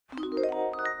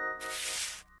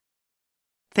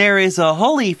There is a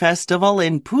holy festival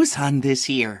in Busan this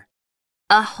year.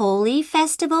 A holy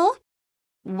festival?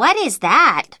 What is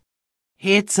that?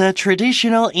 It's a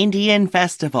traditional Indian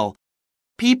festival.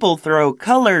 People throw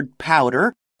colored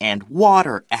powder and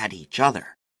water at each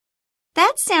other.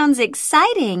 That sounds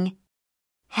exciting.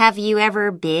 Have you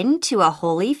ever been to a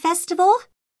holy festival?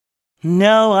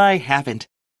 No, I haven't,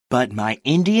 but my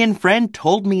Indian friend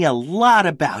told me a lot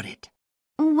about it.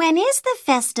 When is the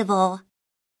festival?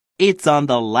 It's on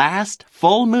the last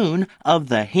full moon of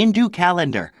the Hindu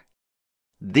calendar.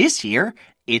 This year,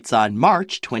 it's on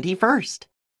March 21st.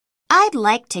 I'd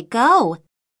like to go.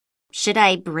 Should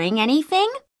I bring anything?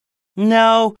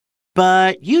 No,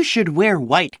 but you should wear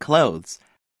white clothes.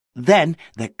 Then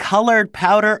the colored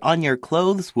powder on your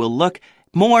clothes will look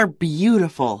more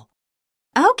beautiful.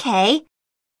 Okay.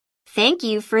 Thank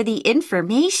you for the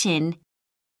information.